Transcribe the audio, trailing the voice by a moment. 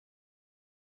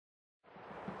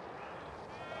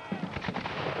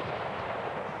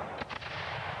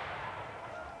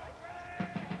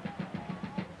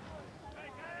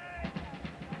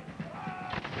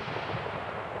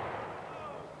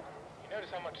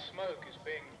smoke is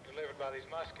being delivered by these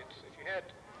muskets. If you had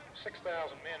 6,000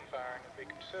 men firing, it'd be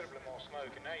considerably more smoke,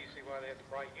 and now you see why they had the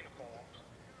bright uniforms,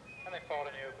 and they fought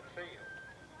in the open field.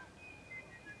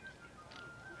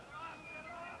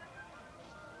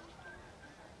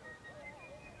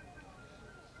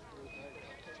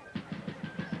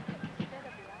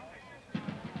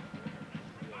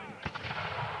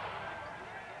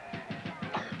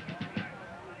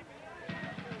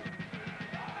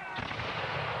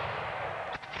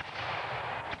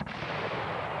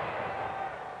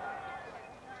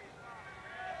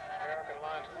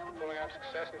 Pulling out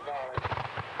successive volleys.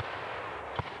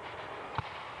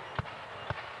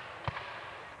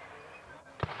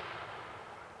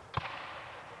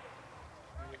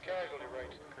 The casualty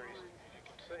rate's increasing. As you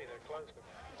can see, they're close.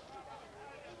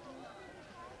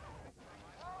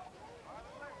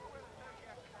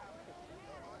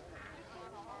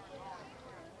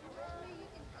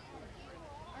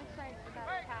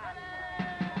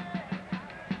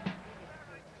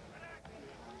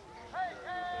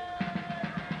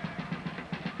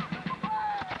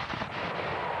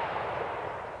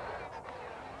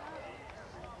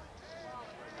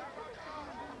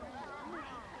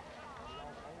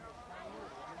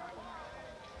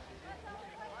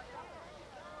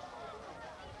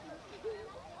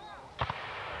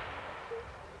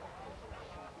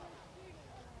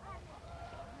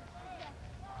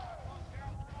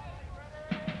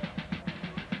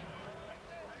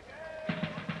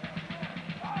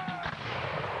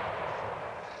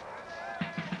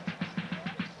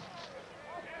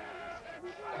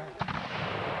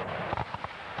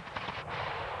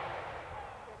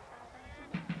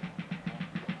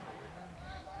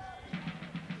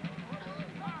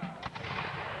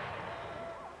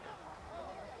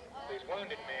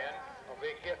 Wounded men are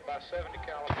being hit by 70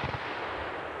 caliber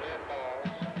lead balls.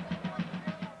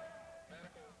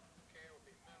 Medical care will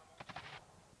be minimal.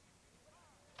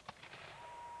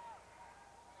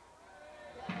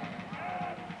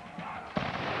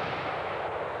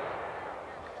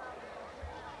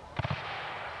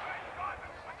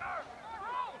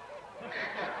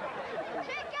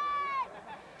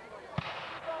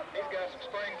 He's got some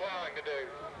spring plowing to do.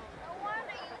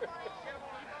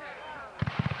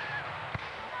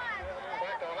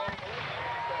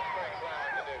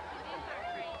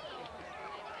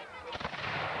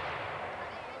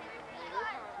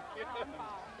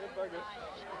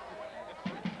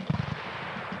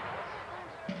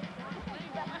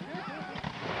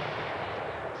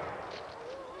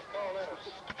 Call that a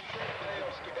shirt-tail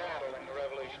skedaddle in the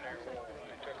Revolutionary War when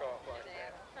it took off like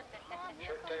that.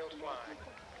 Shirt-tails flying.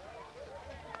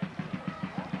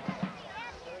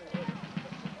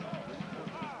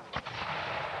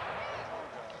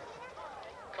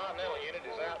 Continental unit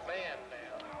is outmanned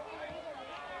now.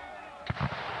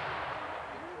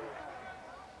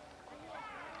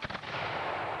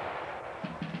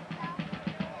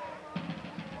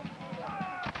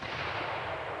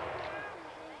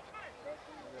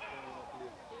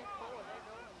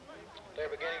 They're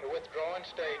beginning to withdraw in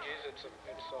stages.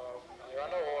 There are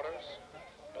no orders,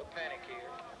 no panic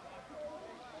here.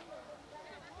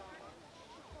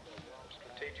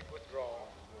 Strategic withdrawal.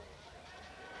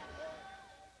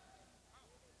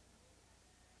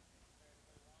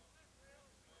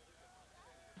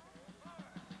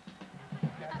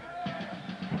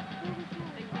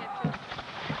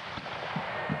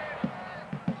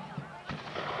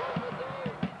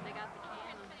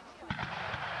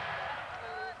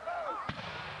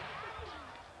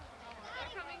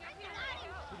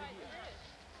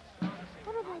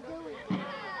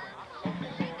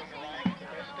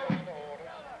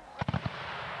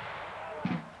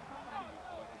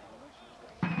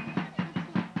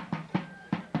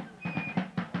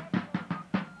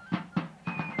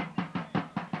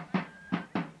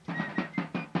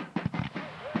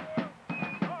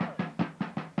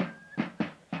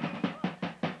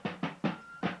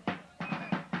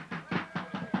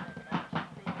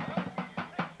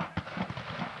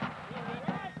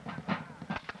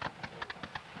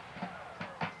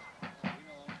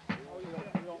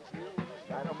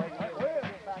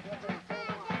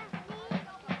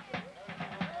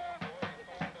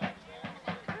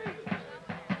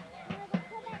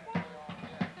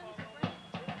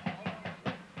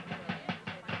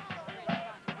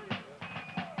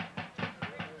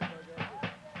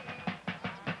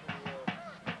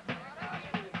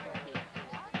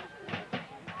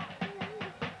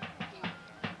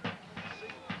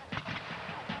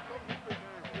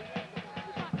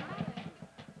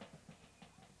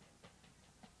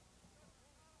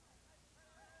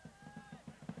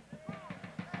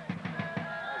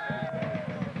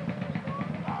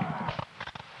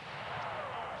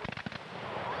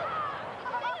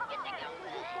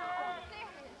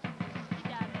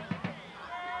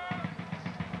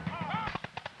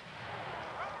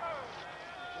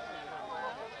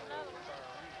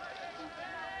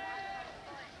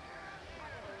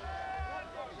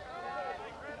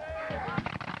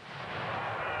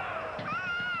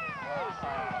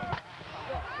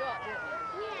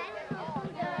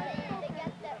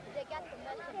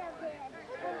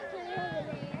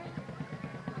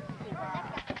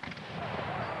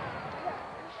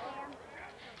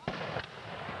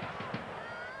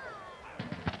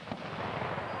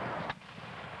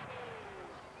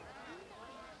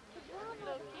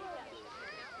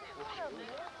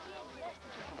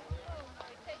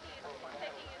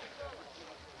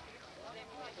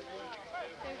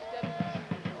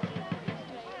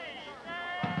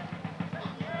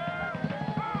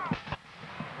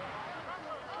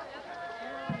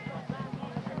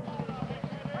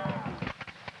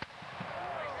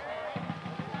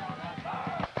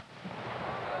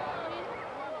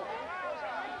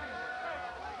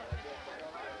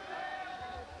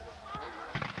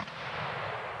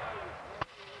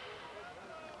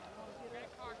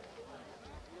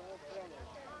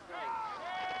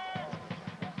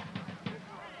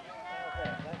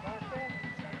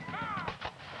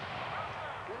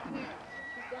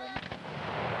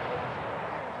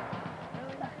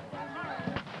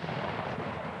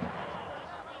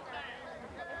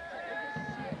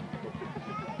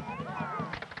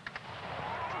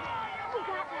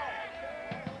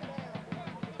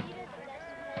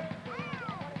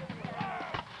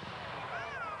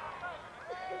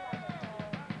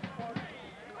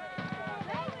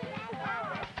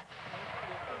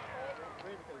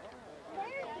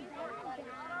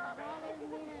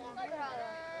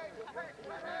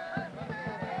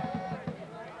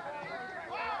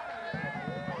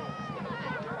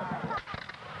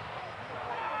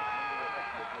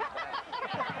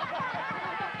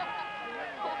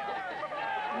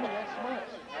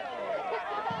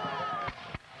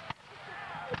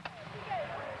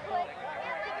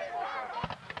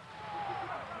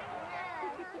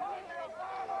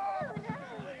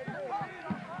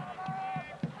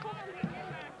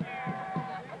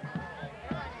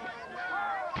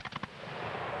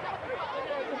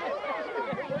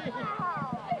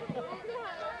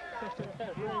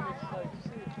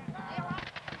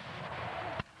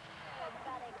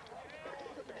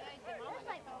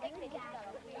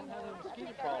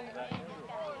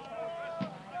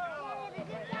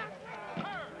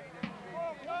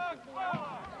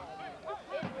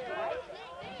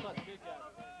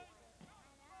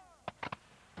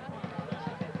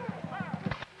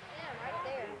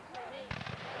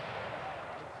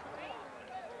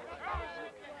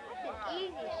 Easy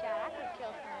shot. I could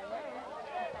kill someone.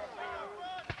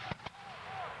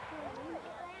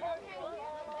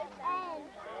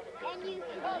 And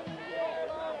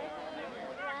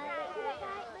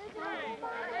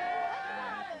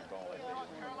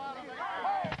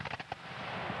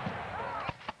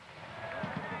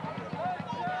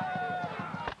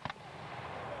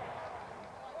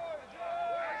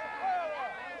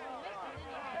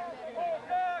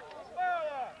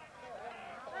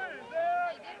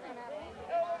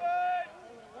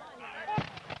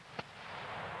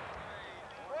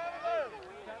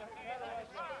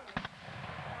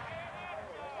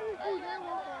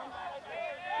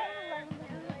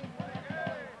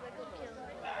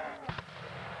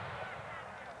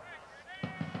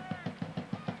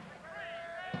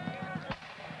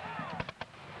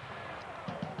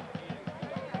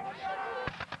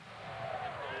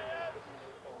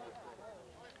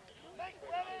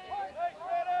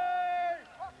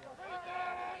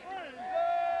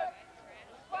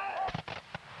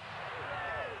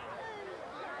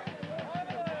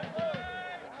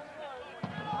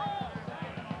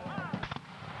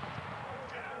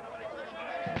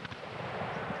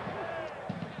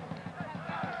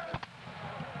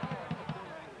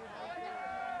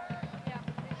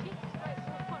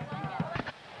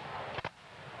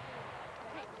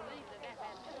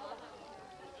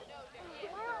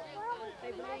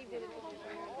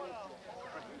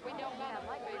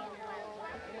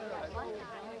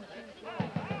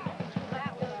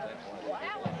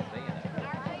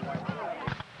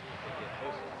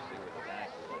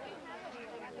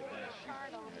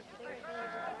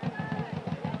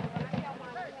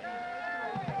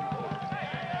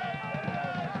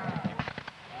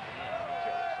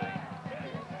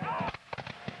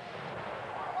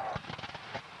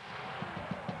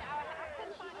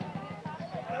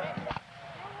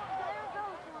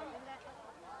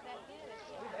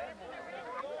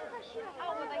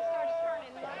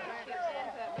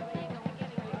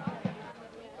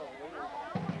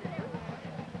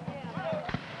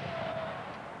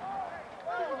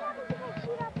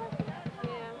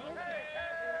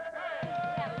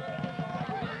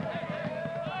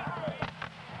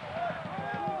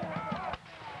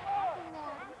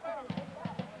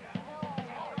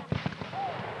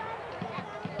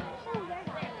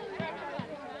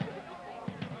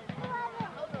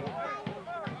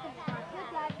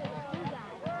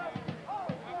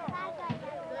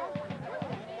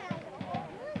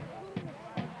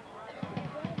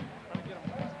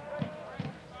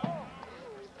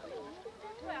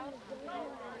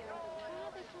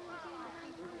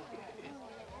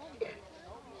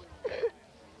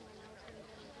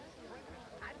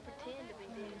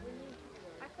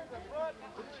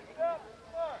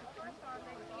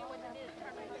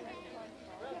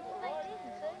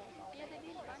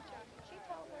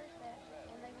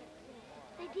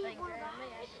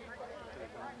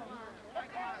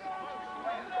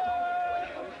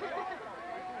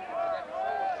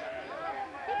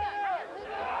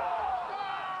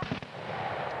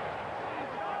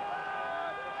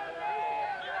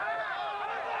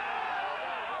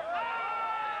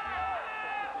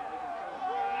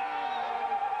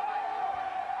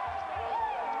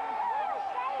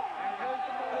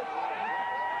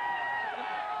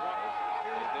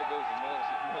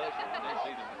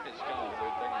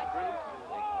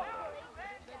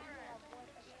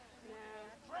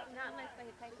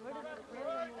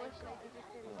you can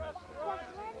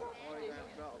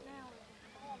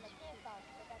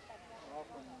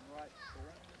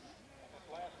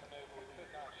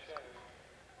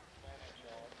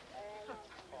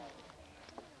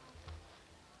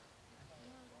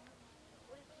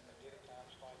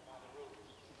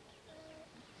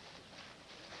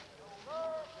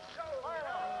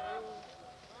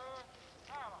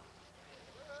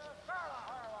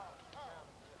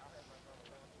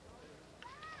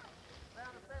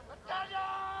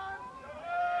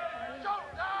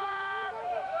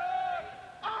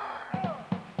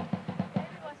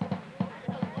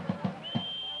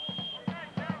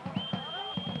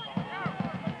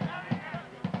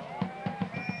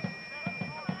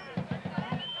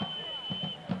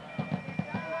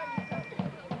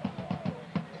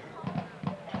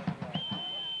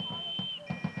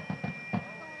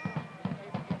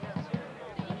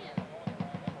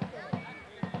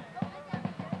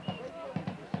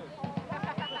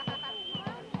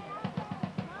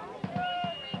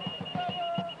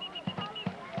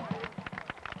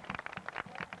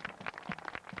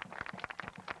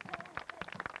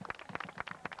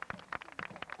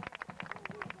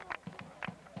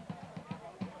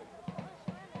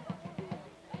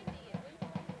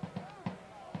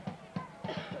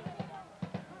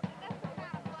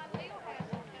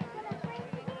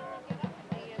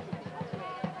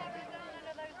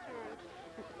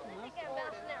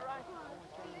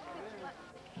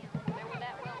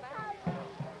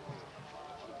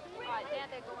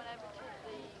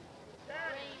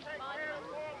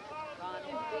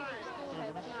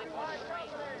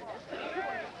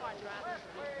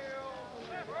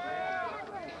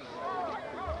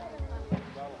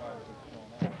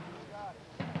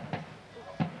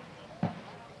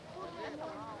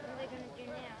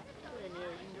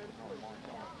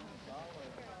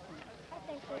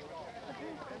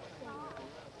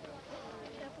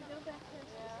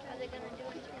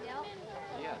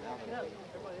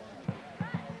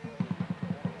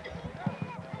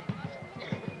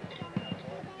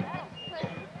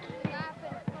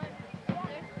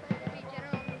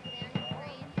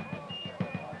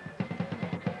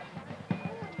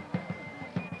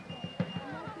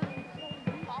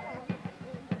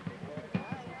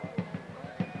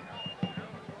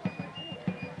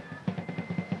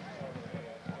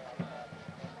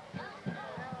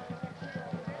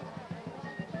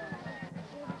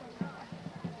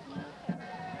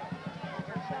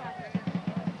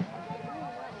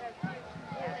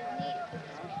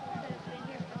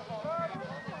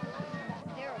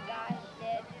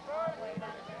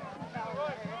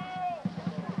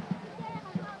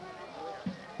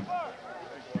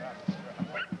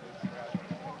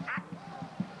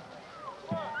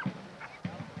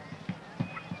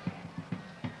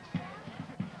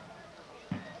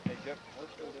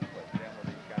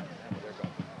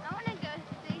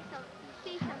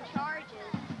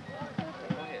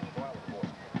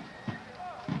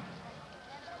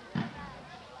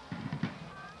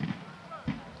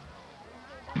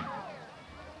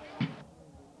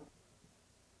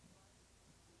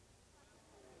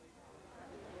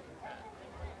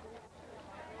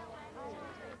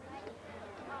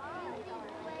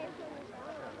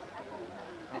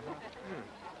No,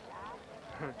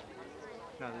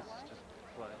 this is just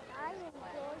play.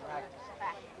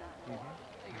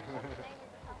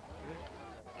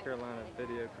 Carolina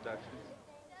Video Productions.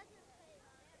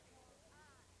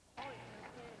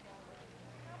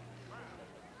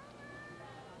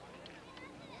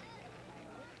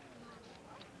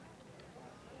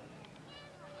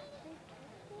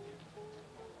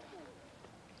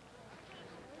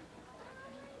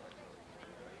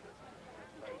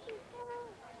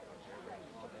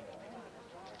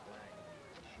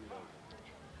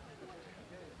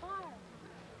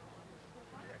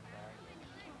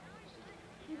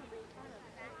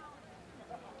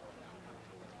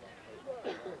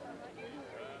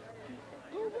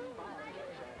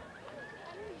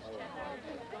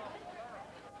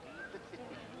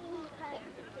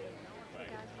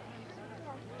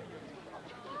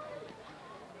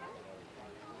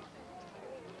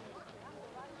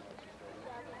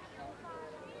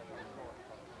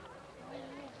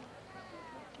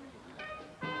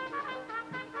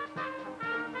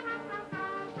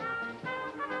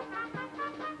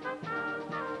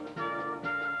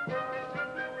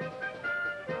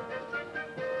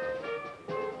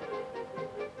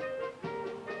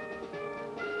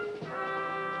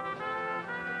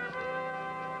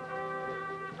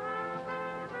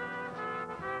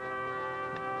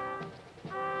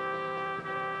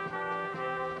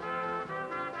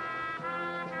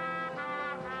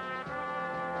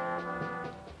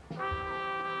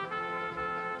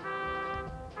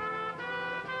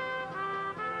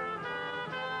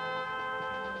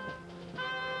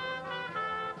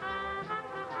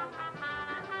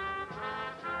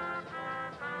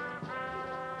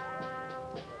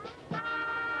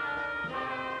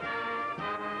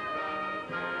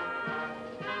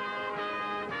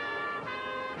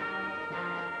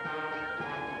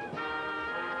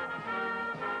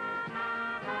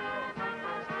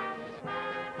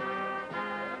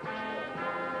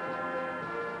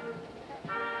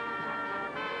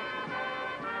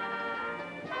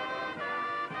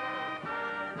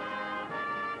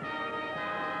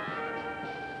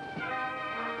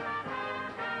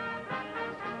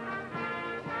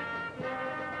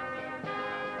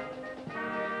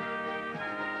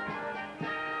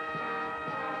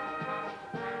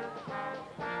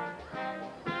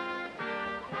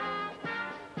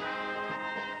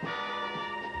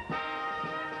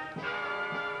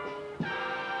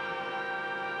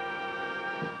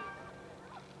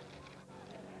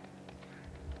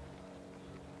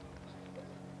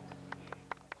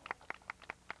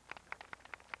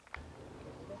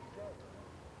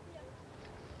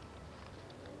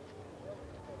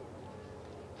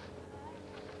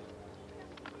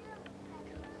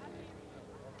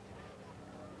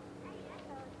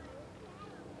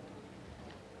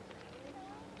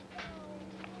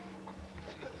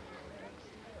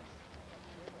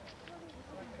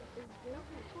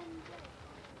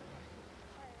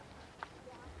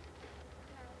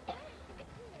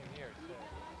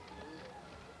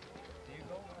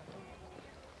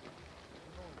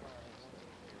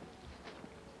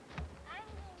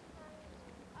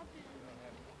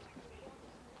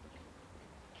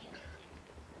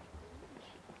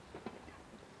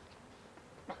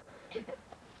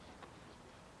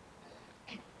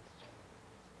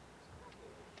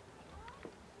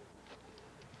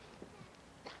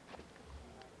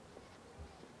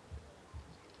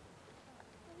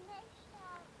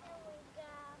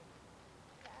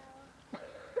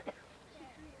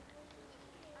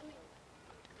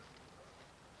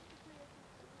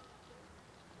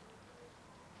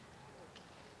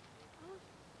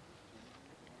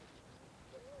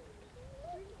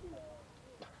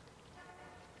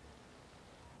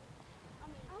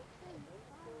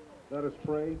 Let us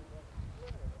pray.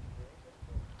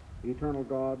 Eternal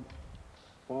God,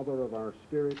 Father of our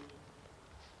spirits,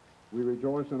 we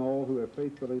rejoice in all who have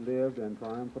faithfully lived and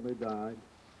triumphantly died.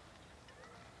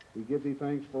 We give thee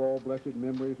thanks for all blessed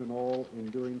memories and all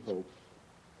enduring hopes,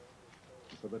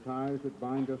 for the ties that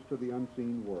bind us to the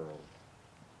unseen world,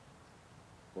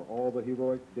 for all the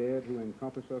heroic dead who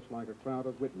encompass us like a cloud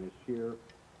of witness here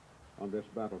on this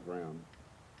battleground.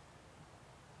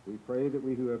 We pray that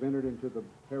we who have entered into the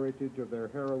heritage of their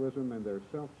heroism and their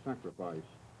self-sacrifice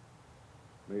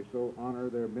may so honor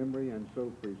their memory and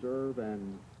so preserve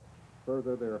and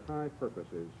further their high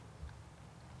purposes,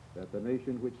 that the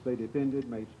nation which they defended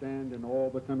may stand in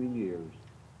all the coming years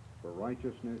for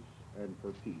righteousness and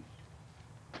for peace.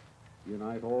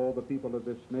 Unite all the people of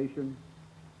this nation,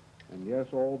 and yes,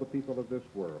 all the people of this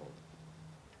world,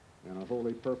 in a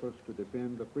holy purpose to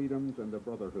defend the freedoms and the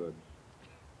brotherhoods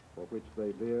for which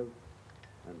they lived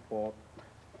and fought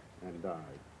and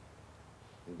died.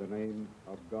 In the name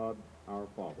of God our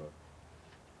Father.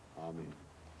 Amen.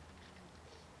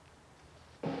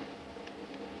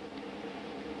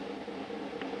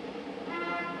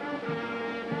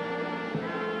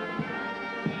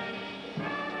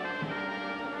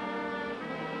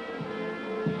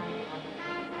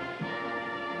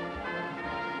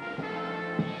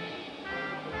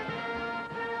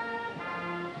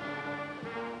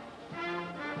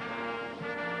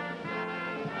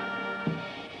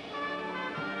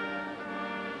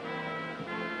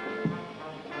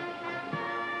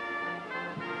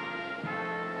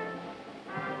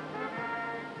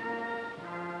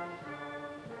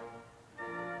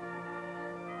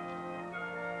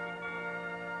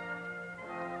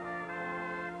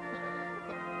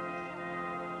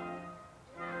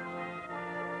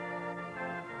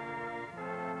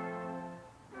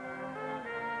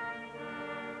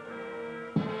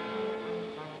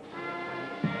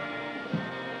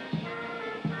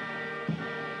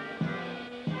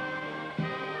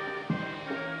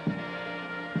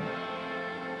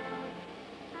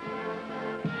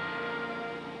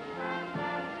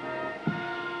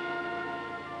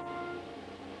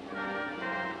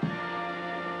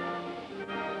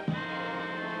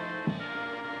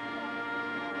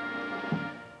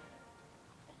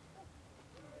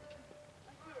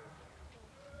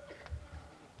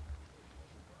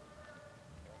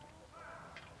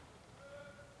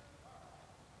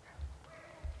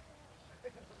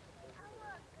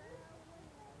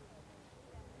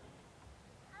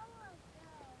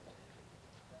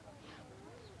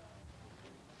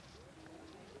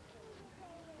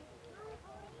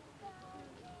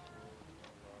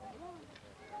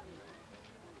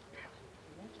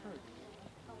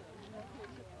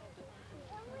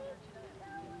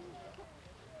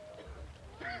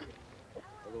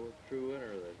 Although it's true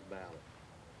winner of this ballot,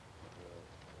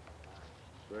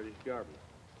 British government.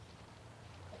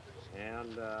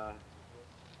 And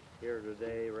here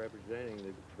today representing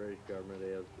the British government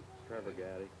is Trevor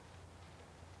Gaddy,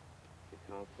 the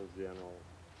Consul General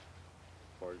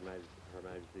for Her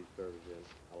Majesty's service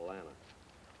in Atlanta.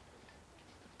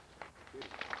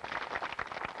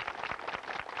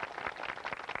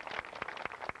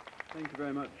 Thank you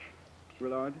very much,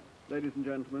 Willard. Ladies and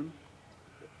gentlemen,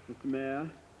 Mr. Mayor,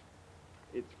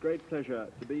 it's a great pleasure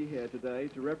to be here today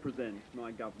to represent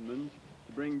my government,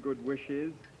 to bring good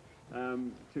wishes,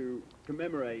 to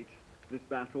commemorate this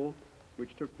battle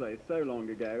which took place so long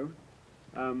ago,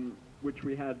 which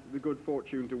we had the good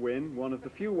fortune to win, one of the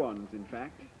few ones, in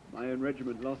fact. My own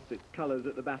regiment lost its colours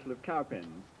at the Battle of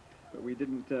Cowpens, but we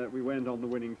didn't, we went on the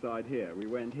winning side here. We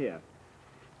went here.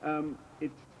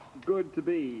 It's good to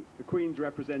be the Queen's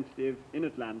representative in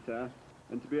Atlanta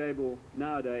and to be able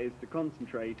nowadays to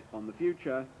concentrate on the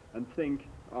future and think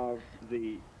of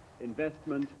the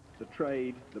investment, the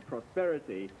trade, the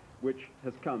prosperity which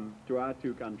has come to our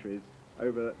two countries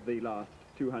over the last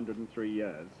 203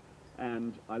 years.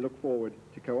 And I look forward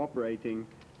to cooperating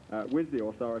with the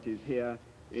authorities here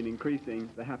in increasing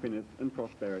the happiness and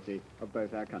prosperity of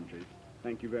both our countries.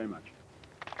 Thank you very much.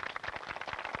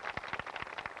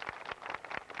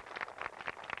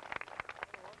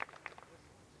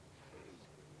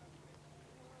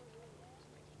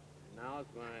 Now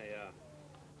it's my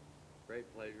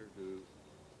great pleasure to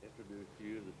introduce to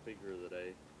you the speaker of the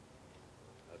day,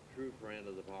 a true friend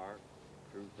of the park,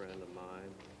 a true friend of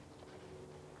mine,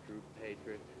 a true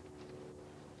patriot,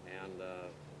 and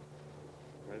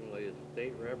presently a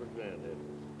state representative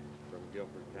from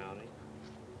Guilford County,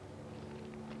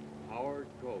 Howard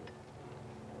Coble.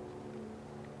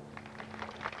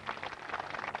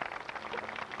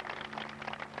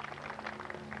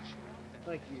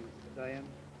 Thank you, Dan.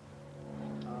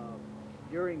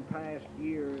 During past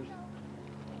years,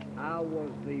 I was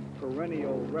the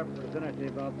perennial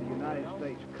representative of the United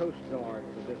States Coast Guard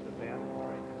for this event.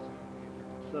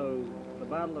 So the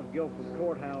Battle of Guilford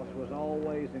Courthouse was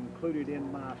always included in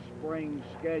my spring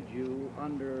schedule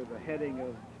under the heading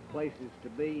of places to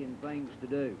be and things to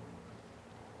do.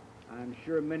 I'm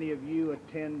sure many of you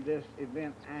attend this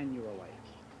event annually.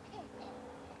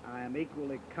 I am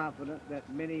equally confident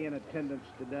that many in attendance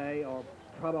today are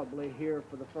probably here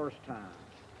for the first time.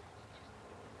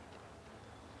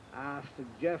 I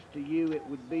suggest to you it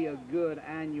would be a good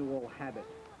annual habit.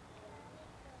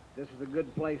 This is a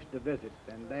good place to visit,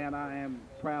 and Dan, I am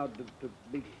proud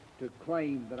to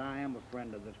claim that I am a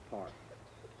friend of this park.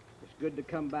 It's good to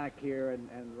come back here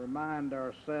and remind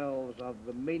ourselves of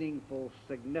the meaningful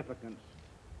significance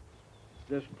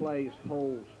this place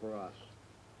holds for us.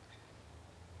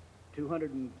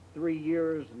 203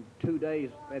 years and 2 days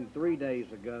and 3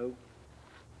 days ago,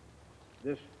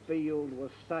 this field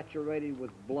was saturated with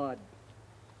blood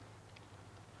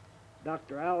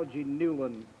Dr. Algie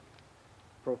Newland,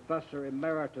 Professor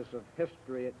Emeritus of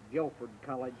History at Guilford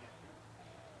College,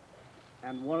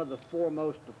 and one of the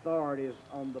foremost authorities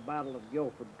on the Battle of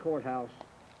Guilford Courthouse,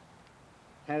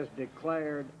 has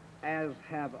declared, as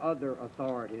have other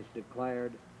authorities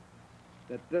declared,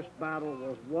 that this battle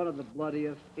was one of the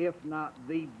bloodiest, if not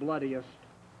the bloodiest,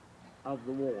 of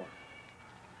the war.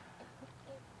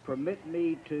 Permit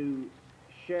me to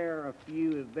share a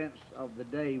few events of the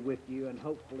day with you, and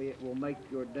hopefully it will make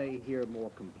your day here more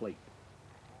complete.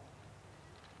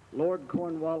 Lord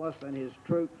Cornwallis and his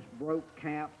troops broke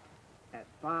camp at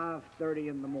 5:30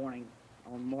 in the morning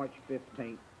on March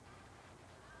 15th,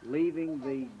 leaving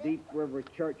the Deep River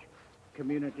Church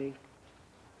community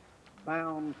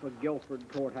bound for Guilford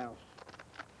Courthouse,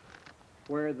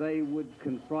 where they would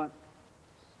confront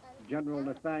General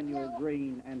Nathaniel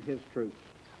Greene and his troops.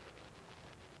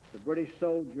 The British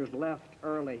soldiers left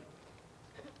early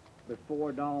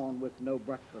before dawn with no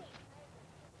breakfast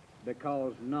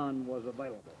because none was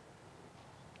available.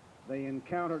 They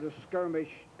encountered a skirmish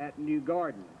at New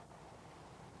Garden,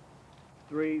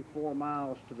 3-4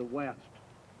 miles to the west,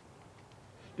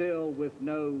 still with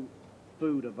no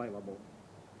food available.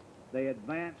 They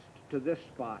advanced to this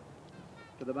spot,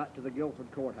 to the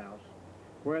Guilford Courthouse,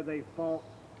 where they fought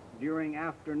during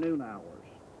afternoon hours,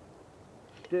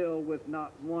 still with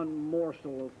not one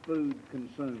morsel of food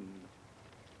consumed.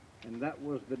 And that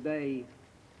was the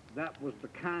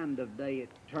kind of day it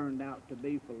turned out to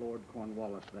be for Lord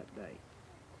Cornwallis that day.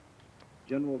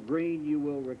 General Greene, you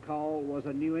will recall, was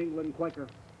a New England Quaker,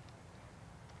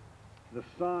 the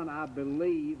son, I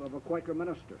believe, of a Quaker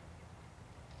minister.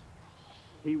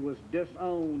 He was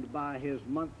disowned by his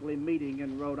monthly meeting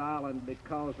in Rhode Island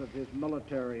because of his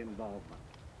military involvement.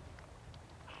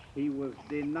 He was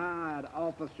denied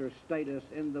officer status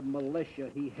in the militia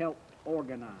he helped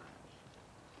organize,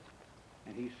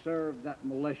 and he served that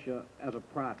militia as a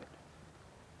private.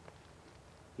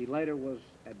 He later was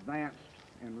advanced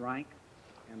in rank,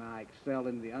 and I excel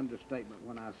in the understatement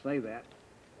when I say that,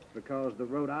 because the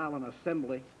Rhode Island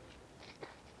Assembly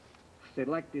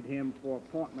selected him for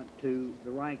appointment to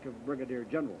the rank of Brigadier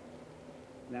General.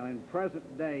 Now, in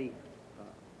present day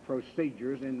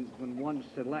procedures, when one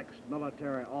selects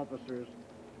military officers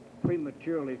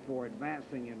prematurely for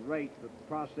advancing in rate, the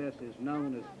process is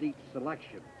known as deep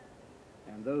selection.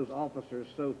 And those officers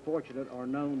so fortunate are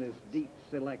known as deep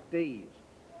selectees.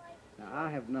 Now,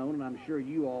 I have known, and I'm sure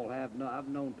you all have, I've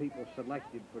known people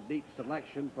selected for deep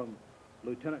selection from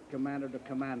lieutenant commander to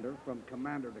commander, from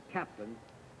commander to captain.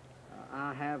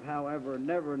 I have, however,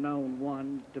 never known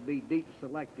one to be deep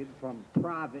selected from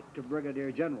private to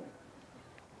brigadier general.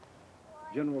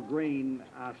 General Greene,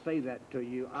 I say that to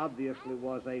you, obviously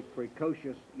was a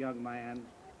precocious young man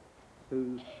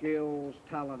whose skills,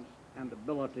 talents, and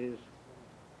abilities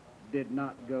did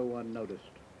not go unnoticed.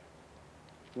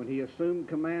 When he assumed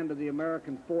command of the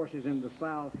American forces in the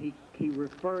South, he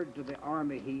referred to the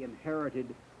army he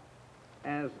inherited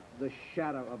as the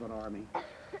shadow of an army.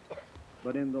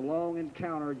 But in the long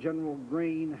encounter, General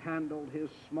Greene handled his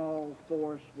small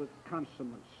force with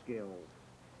consummate skill,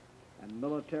 and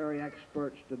military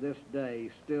experts to this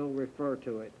day still refer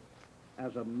to it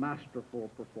as a masterful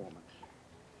performance.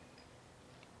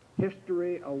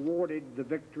 History awarded the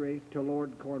victory to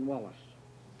Lord Cornwallis,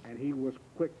 and he was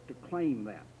quick to claim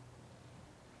that,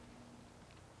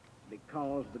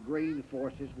 because the Greene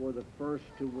forces were the first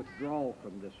to withdraw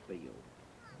from this field.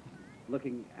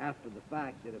 Looking after the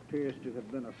fact, it appears to have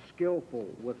been a skillful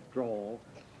withdrawal,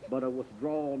 but a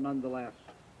withdrawal nonetheless.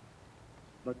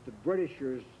 But the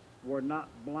Britishers were not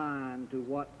blind to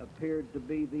what appeared to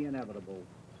be the inevitable.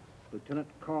 Lieutenant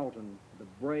Carleton, the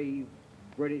brave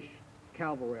British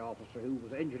cavalry officer who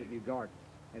was injured at New Garden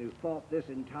and who fought this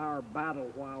entire battle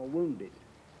while wounded,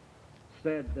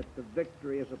 said that the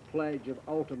victory is a pledge of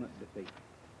ultimate defeat.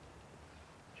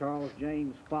 Charles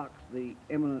James Fox, the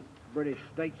eminent British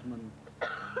statesman,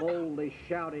 boldly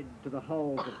shouted to the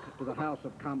House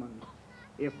of Commons,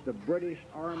 if the British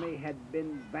army had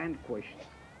been vanquished,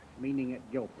 meaning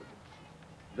at Guilford,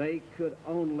 they could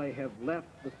only have left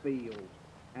the field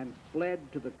and fled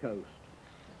to the coast,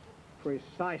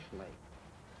 precisely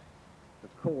the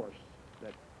course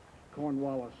that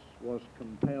Cornwallis was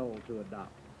compelled to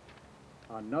adopt.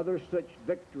 Another such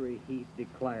victory, he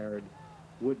declared,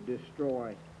 would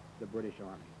destroy the British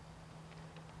Army.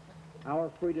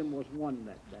 Our freedom was won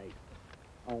that day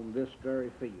on this very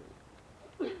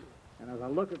field. And as I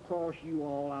look across you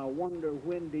all, I wonder,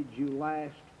 when did you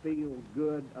last feel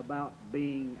good about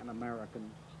being an American?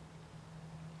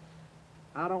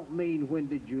 I don't mean when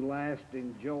did you last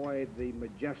enjoy the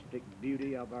majestic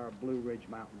beauty of our Blue Ridge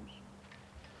Mountains,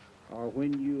 or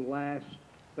when you last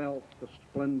felt the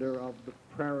splendor of the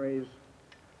prairies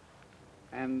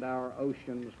and our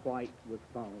oceans white with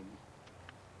foam.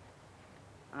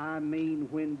 I mean,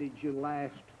 when did you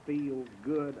last feel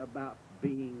good about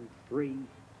being free?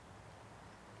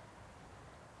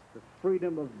 The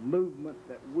freedom of movement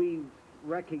that we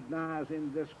recognize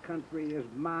in this country is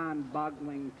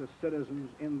mind-boggling to citizens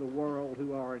in the world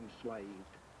who are enslaved.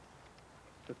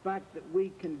 The fact that we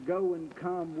can go and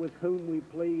come with whom we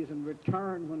please and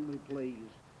return when we please,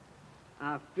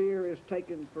 I fear is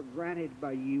taken for granted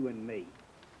by you and me.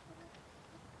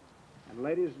 And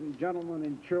ladies and gentlemen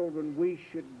and children, we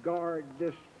should guard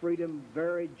this freedom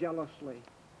very jealously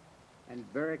and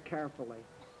very carefully,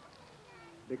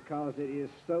 because it is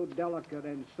so delicate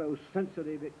and so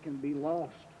sensitive it can be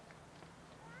lost.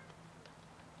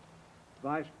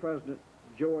 Vice President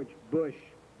George Bush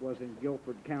was in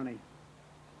Guilford County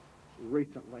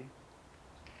recently,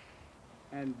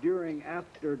 and during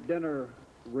after-dinner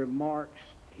remarks,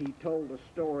 he told a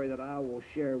story that I will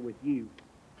share with you.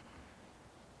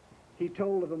 He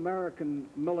told of American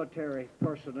military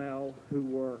personnel who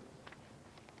were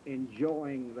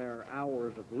enjoying their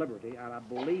hours of liberty, and I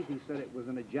believe he said it was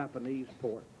in a Japanese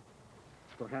port,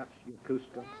 perhaps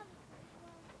Yokosuka.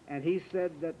 And he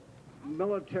said that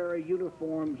military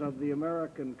uniforms of the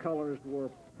American colors were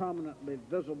prominently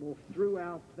visible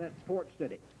throughout that port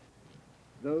city.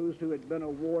 Those who had been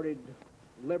awarded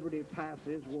liberty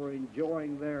passes were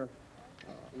enjoying their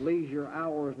leisure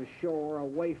hours ashore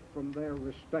away from their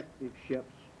respective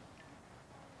ships.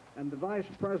 And the Vice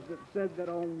President said that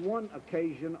on one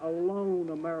occasion, a lone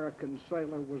American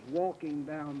sailor was walking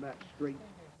down that street,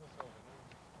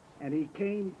 and he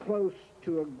came close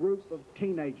to a group of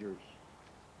teenagers.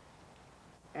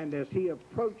 And as he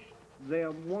approached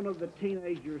them, one of the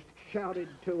teenagers shouted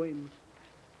to him,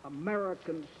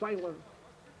 "American sailor,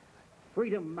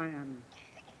 freedom man,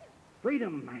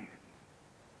 freedom man."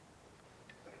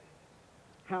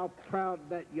 How proud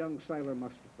that young sailor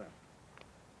must have felt.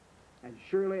 And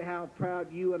surely how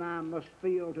proud you and I must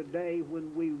feel today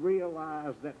when we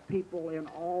realize that people in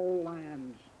all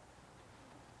lands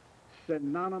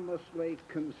synonymously,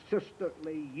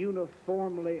 consistently,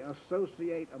 uniformly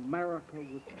associate America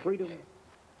with freedom.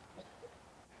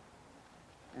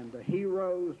 And the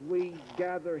heroes we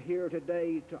gather here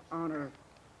today to honor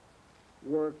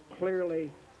were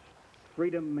clearly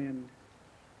freedom men.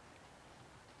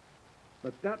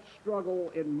 But that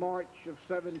struggle in March of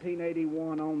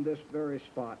 1781 on this very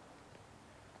spot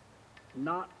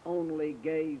not only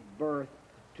gave birth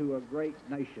to a great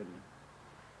nation,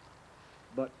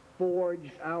 but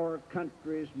forged our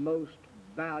country's most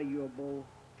valuable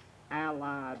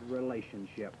allied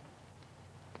relationship.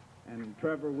 And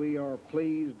Trevor, we are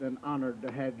pleased and honored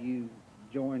to have you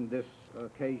join this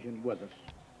occasion with us.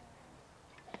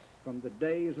 From the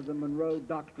days of the Monroe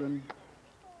Doctrine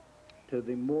to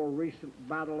the more recent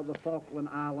Battle of the Falkland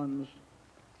Islands,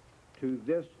 to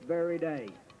this very day,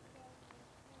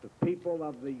 the people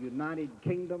of the United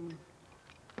Kingdom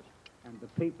and the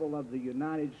people of the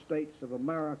United States of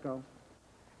America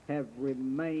have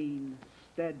remained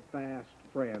steadfast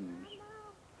friends.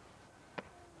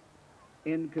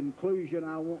 In conclusion,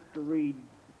 I want to read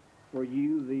for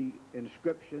you the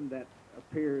inscription that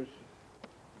appears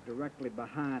directly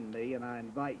behind me, and I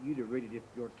invite you to read it if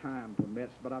your time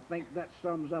permits, but I think that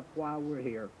sums up why we're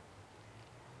here.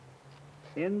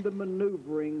 In the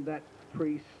maneuvering that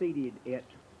preceded it,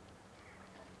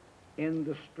 in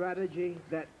the strategy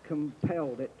that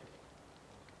compelled it,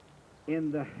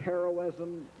 in the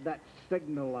heroism that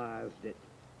signalized it,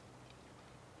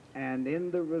 and in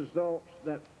the results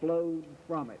that flowed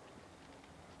from it,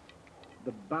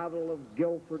 the Battle of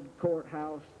Guilford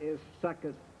Courthouse is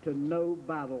second to no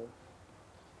battle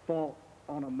fought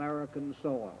on American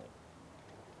soil.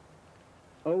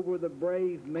 Over the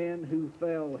brave men who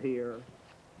fell here,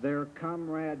 their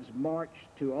comrades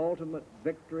marched to ultimate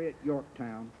victory at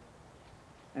Yorktown,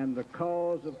 and the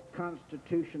cause of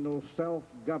constitutional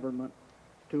self-government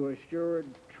to assured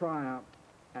triumph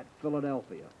at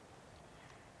Philadelphia.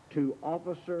 To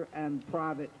officer and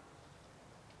private,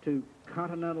 to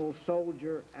continental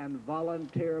soldier and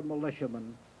volunteer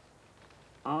militiaman,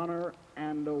 honor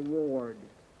and award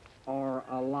are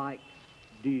alike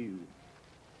due.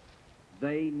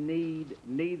 They need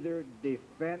neither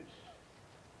defense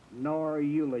nor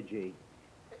eulogy,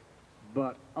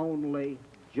 but only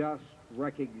just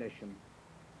recognition.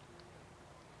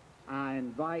 I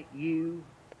invite you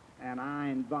and I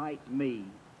invite me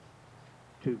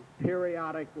to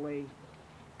periodically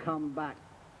come back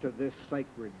to this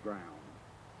sacred ground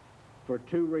for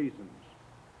two reasons.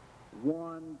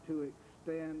 One, to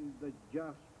extend the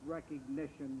just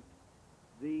recognition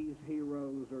these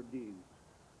heroes are due.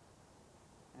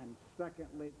 And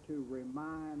secondly, to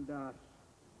remind us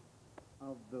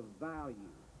of the value,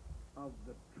 of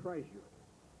the treasure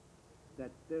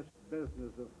that this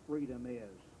business of freedom is,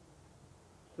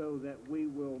 so that we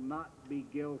will not be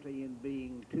guilty in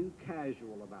being too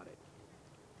casual about it,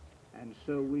 and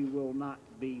so we will not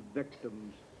be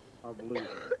victims of losing.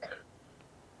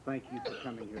 Thank you for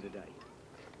coming here today.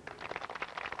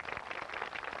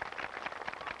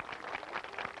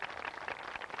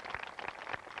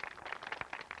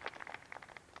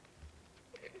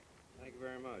 Thank you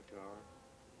very much, Howard.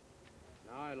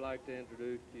 Now I'd like to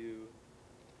introduce to you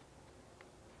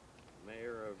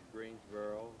Mayor of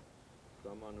Greensboro,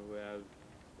 someone who has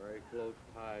very close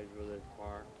ties with this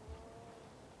park.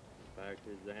 In fact,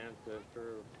 his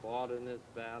ancestor fought in this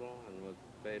battle and was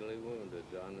fatally wounded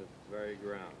on this very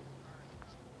ground.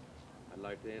 I'd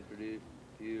like to introduce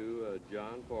to you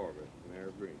John Forbes, Mayor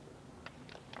of Greensboro.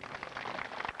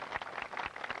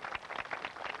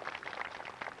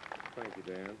 Thank you,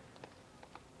 Dan.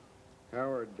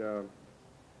 Howard,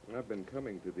 I've been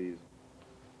coming to these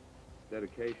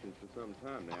dedications for some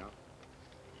time now,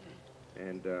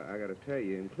 and I got to tell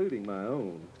you, including my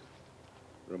own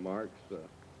remarks,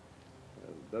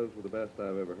 those were the best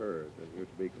I've ever heard, and you're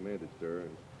to be commended, sir,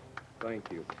 and thank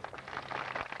you.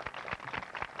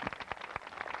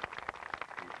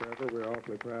 And Trevor, we're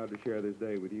awfully proud to share this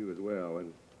day with you as well,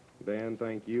 and Dan,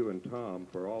 thank you, and Tom,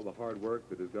 for all the hard work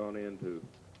that has gone into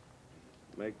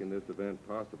making this event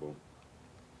possible.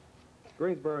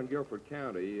 Greensboro and Guilford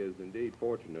County is indeed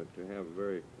fortunate to have a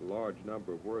very large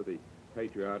number of worthy,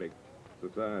 patriotic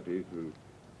societies who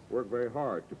work very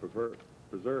hard to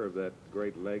preserve that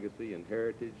great legacy and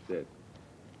heritage that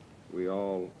we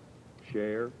all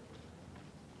share.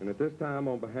 And at this time,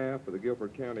 on behalf of the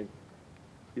Guilford County,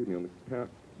 on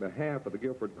behalf of the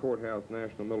Guilford Courthouse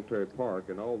National Military Park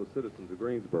and all the citizens of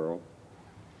Greensboro,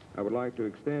 I would like to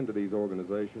extend to these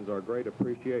organizations our great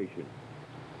appreciation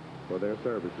for their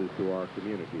services to our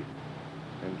community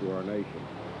and to our nation.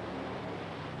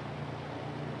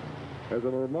 As a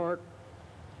remark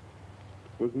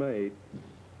was made,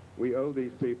 we owe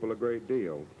these people a great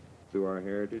deal through our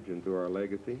heritage and through our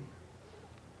legacy.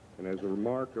 And as a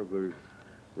remark of the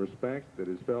respect that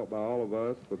is felt by all of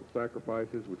us for the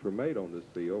sacrifices which were made on this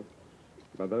field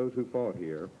by those who fought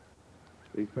here,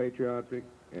 these patriotic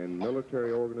and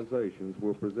military organizations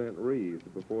will present wreaths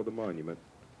before the monument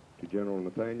to General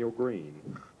Nathaniel Greene.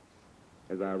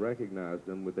 As I recognize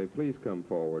them, would they please come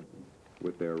forward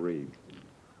with their wreaths?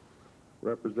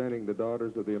 Representing the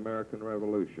Daughters of the American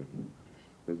Revolution,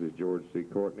 Mrs. George C.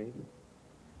 Courtney,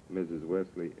 Mrs.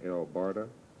 Wesley L. Barta,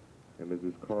 and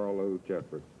Mrs. Carl O.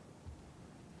 Jeffers.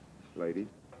 Ladies.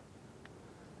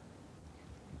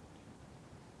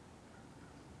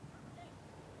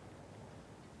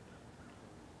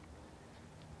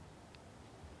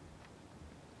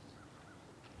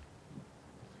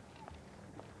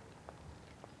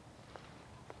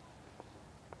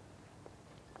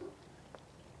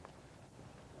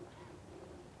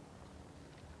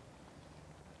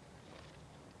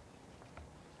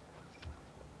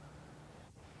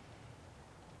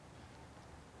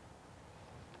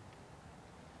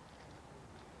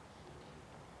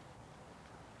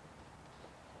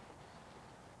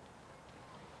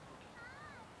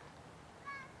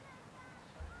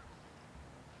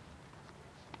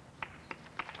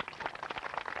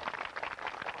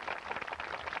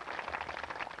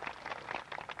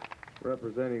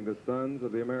 Representing the Sons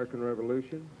of the American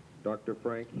Revolution, Dr.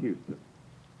 Frank Houston.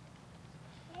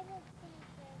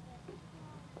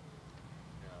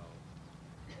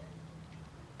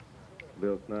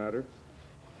 Bill Snyder,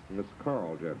 and Mr.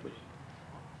 Carl Jeffers.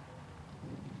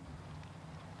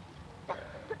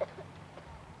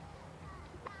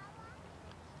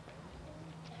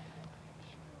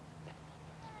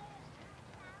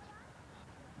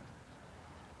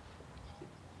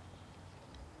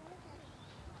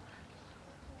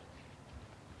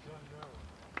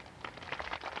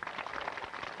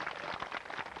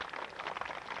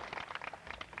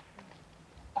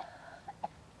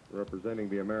 Representing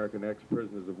the American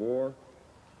ex-prisoners of war,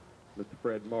 Mr.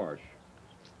 Fred Marsh.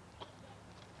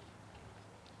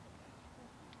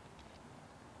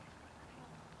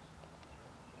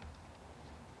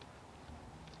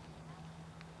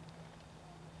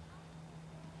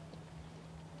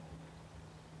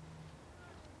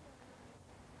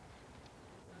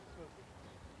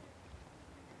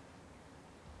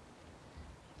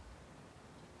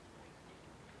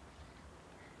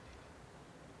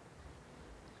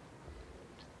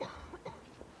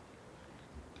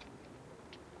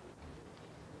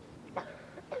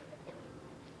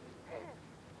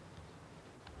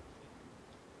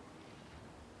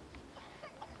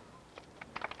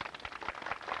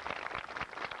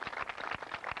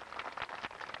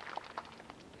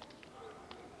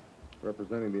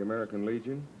 Representing the American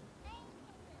Legion,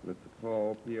 Mr.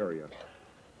 Paul Pieria.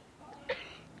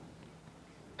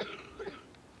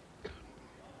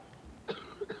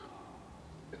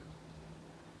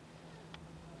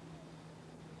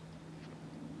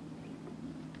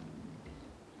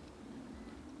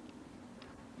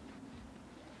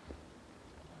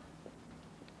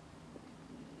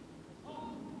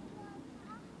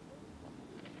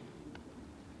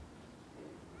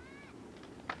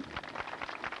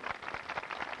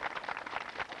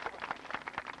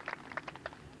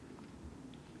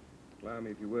 Allow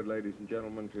me, if you would, ladies and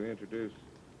gentlemen, to introduce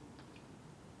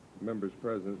members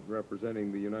present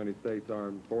representing the United States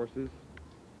Armed Forces.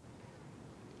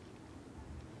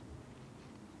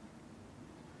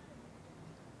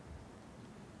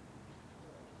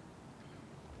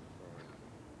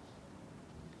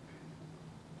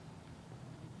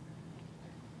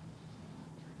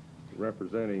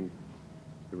 Representing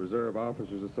the Reserve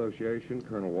Officers Association,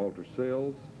 Colonel Walter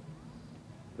Sills.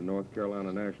 The North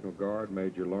Carolina National Guard,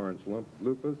 Major Lawrence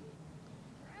Lupus.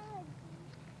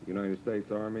 United States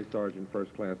Army, Sergeant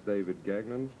First Class David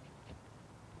Gagnon.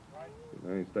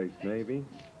 United States Navy,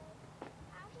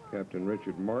 Captain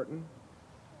Richard Martin.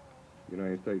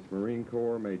 United States Marine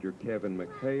Corps, Major Kevin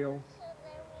McHale.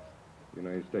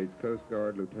 United States Coast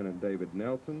Guard, Lieutenant David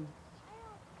Nelson.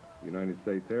 United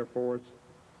States Air Force,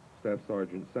 Staff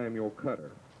Sergeant Samuel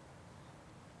Cutter.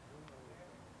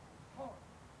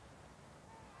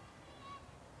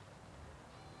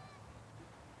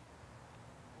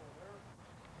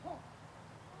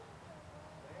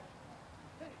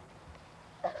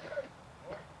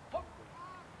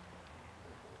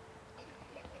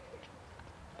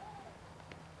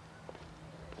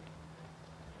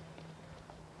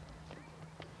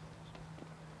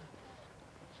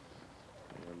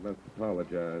 I must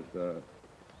apologize.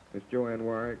 Miss Joanne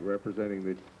Warwick, representing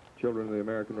the Children of the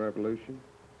American Revolution.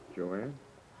 Joanne,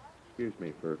 excuse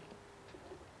me for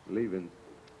leaving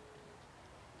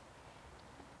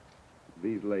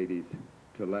these ladies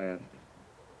to last,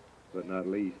 but not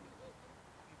least.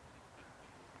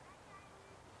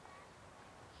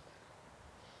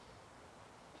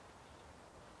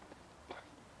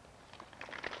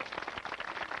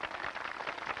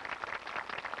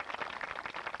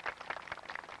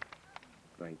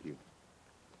 Thank you.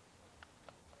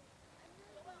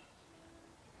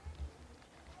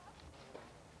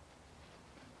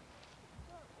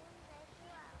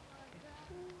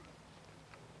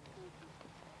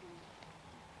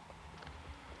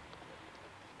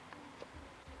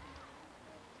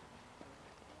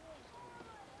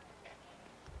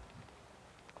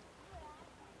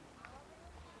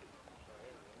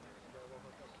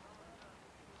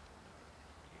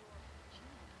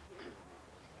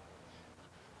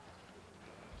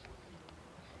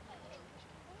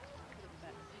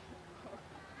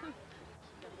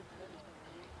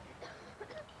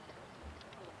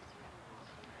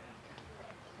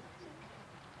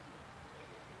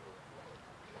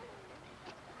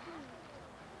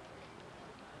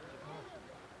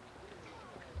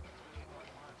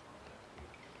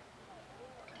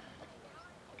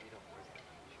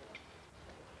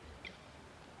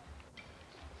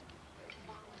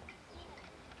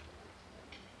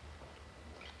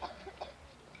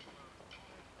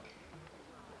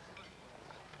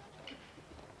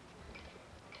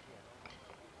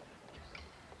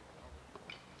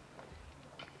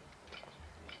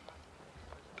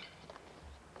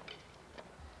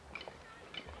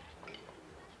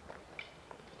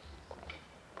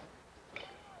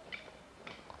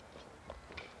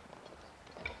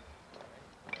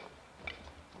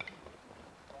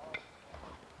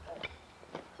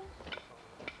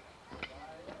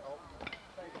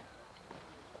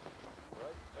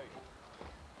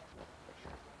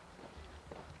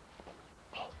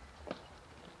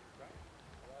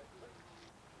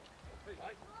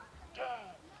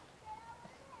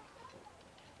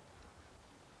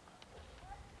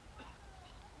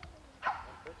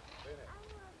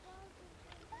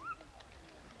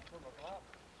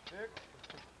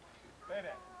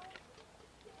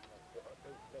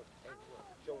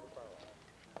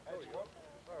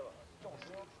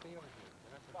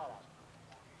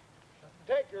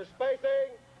 Take your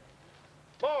spacing.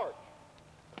 March.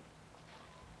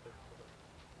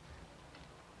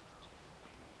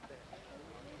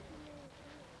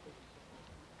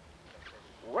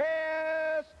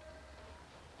 Rest.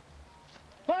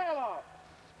 File off.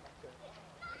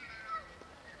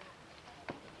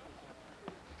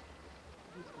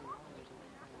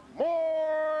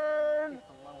 Mourn.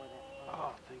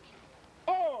 Oh, thank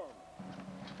you. Arm.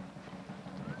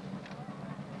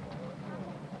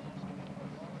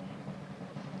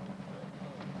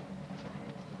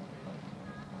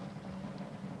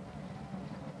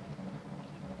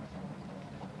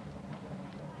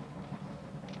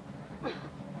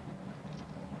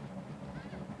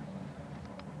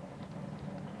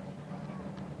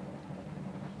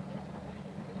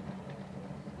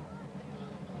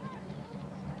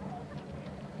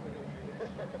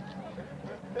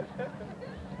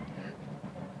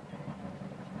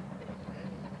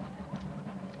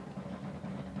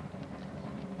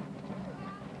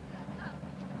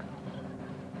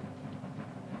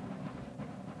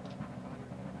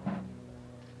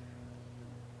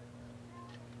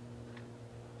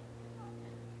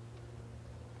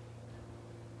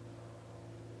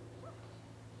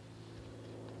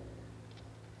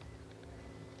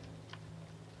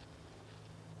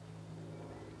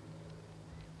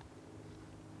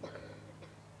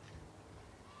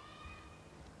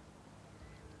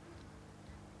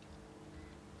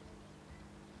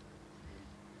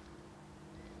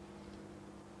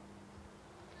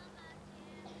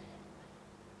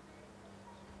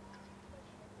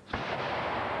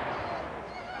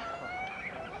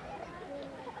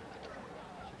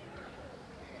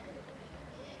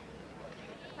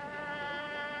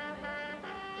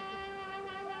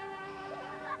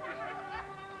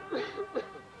 The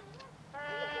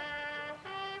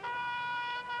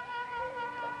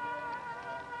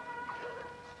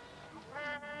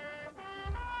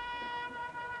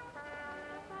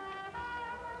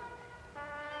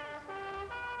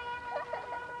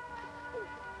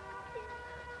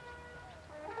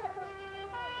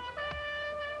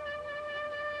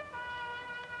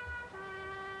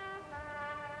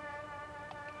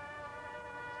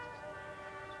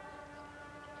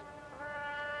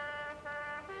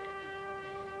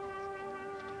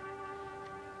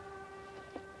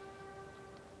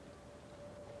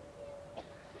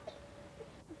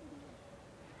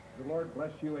Lord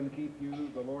bless you and keep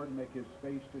you. The Lord make his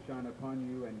face to shine upon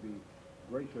you and be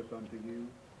gracious unto you.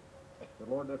 The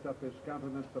Lord lift up his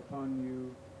countenance upon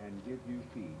you and give you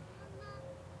peace.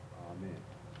 Amen.